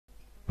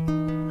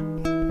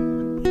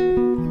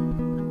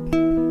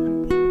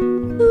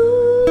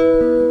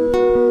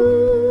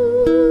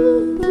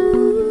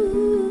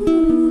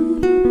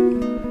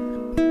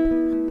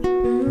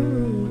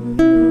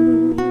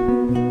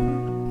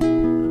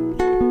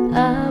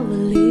I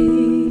will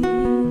leave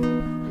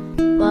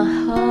my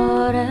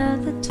heart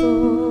at the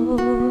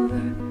door.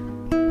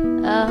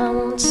 I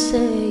won't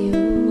say a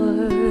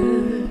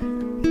word.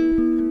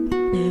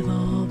 They've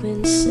all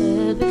been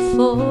said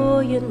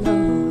before, you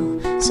know.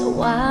 So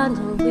why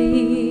don't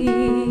we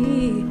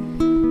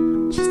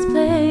just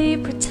play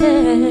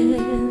pretend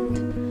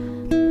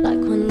like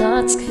we're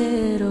not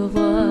scared of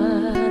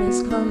what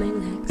is coming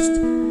next,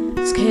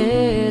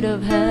 scared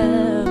of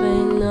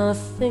having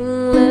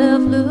nothing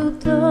left. Look,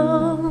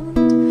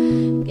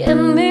 don't get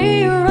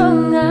me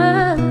wrong,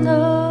 I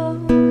know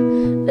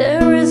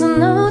there is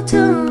no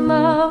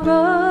tomorrow.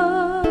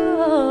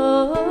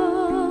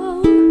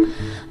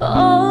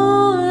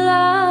 All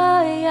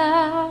I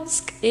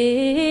ask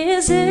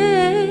is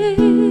if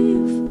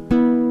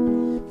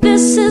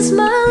this is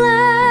my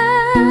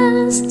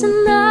last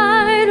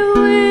night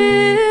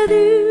with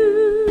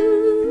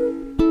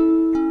you,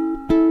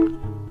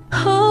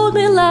 hold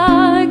me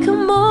like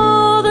I'm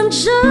more than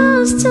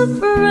just a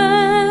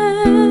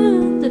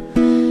friend.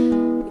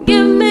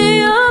 Give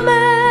me a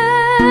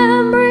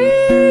memory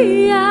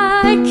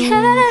I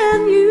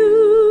can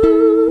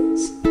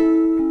use.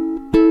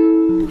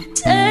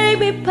 Take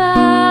me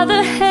by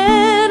the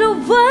hand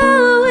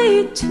while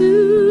we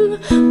do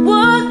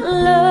what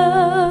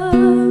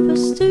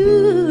lovers do.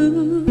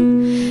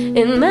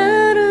 It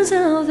matters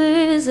how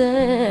this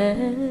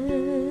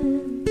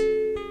ends.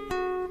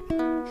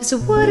 'Cause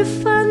what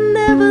if I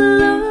never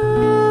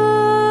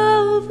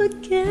love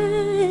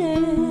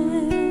again?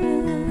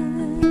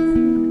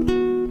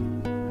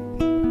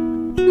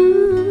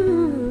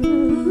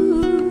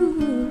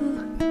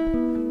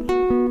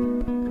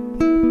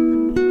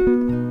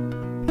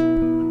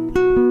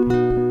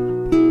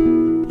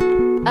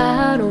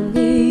 I don't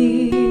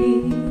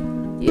need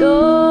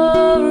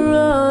your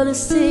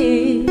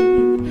honesty,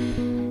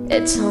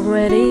 it's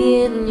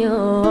already in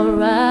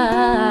your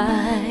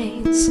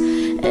eyes.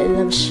 And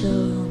I'm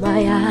sure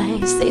my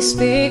eyes, they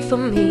speak for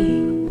me.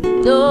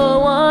 No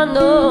one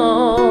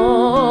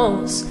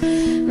knows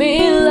me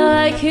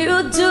like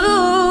you do.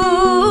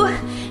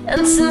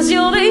 And since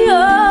you're the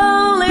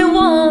only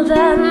one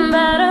that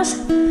matters,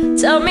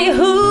 tell me,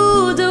 who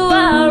do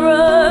I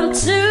run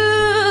to?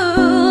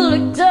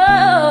 Look,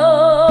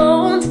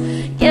 don't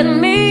get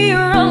me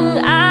wrong,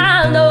 I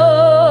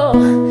know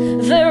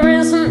there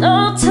is no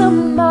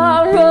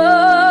tomorrow.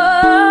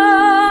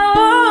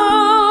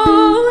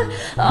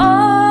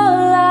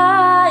 All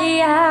I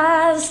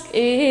ask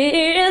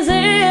is if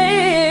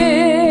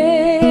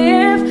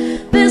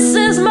this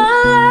is my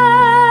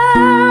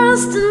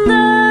last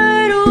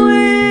night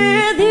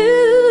with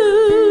you,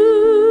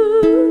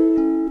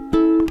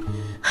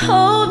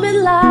 hold me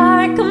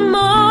like I'm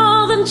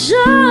more than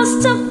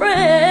just a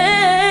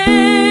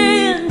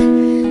friend.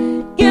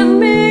 Give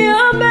me a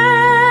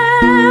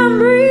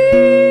memory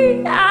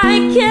I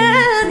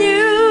can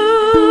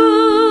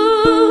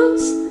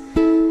use.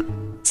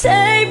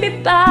 Take me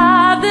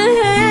by the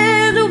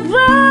hand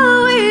while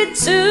we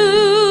do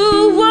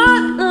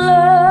what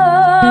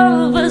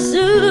lovers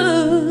do.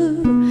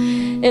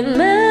 It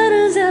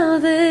matters how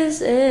this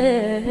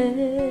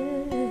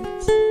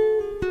ends.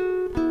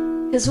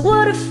 'Cause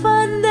what if I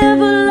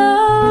never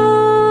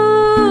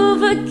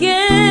love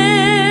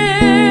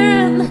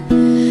again?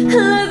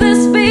 Let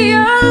this be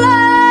your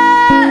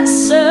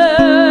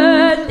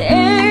lesson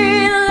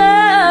in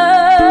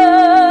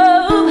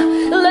love.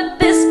 Let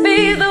this be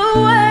the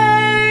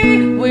way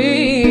we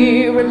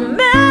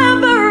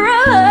remember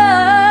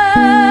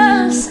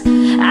us.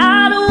 I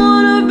don't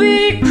wanna be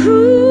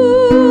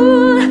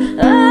cruel,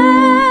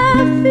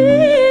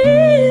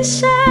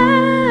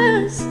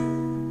 vicious,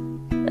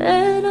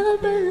 and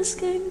I'm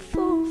asking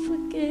for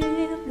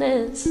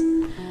forgiveness.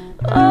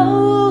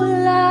 All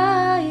I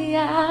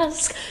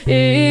ask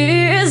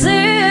is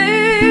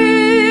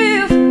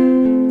if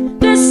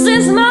this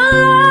is my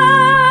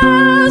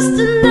last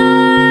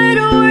night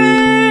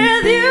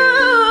with you,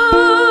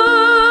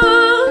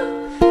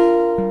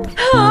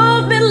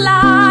 hold me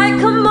like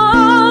I'm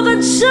more than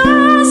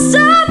just a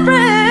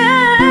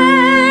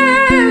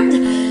friend.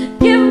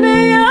 Give me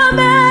a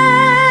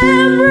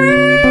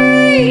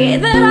memory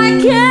that I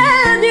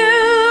can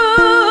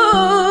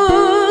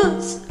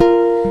use.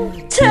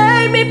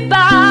 Take me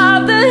by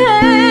the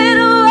hand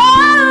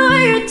while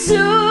we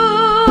do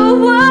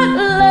what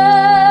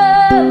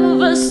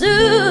lovers do.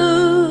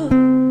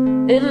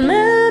 It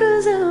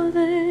matters how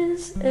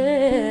this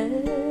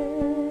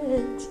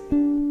ends.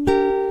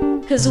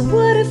 'Cause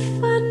what if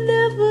I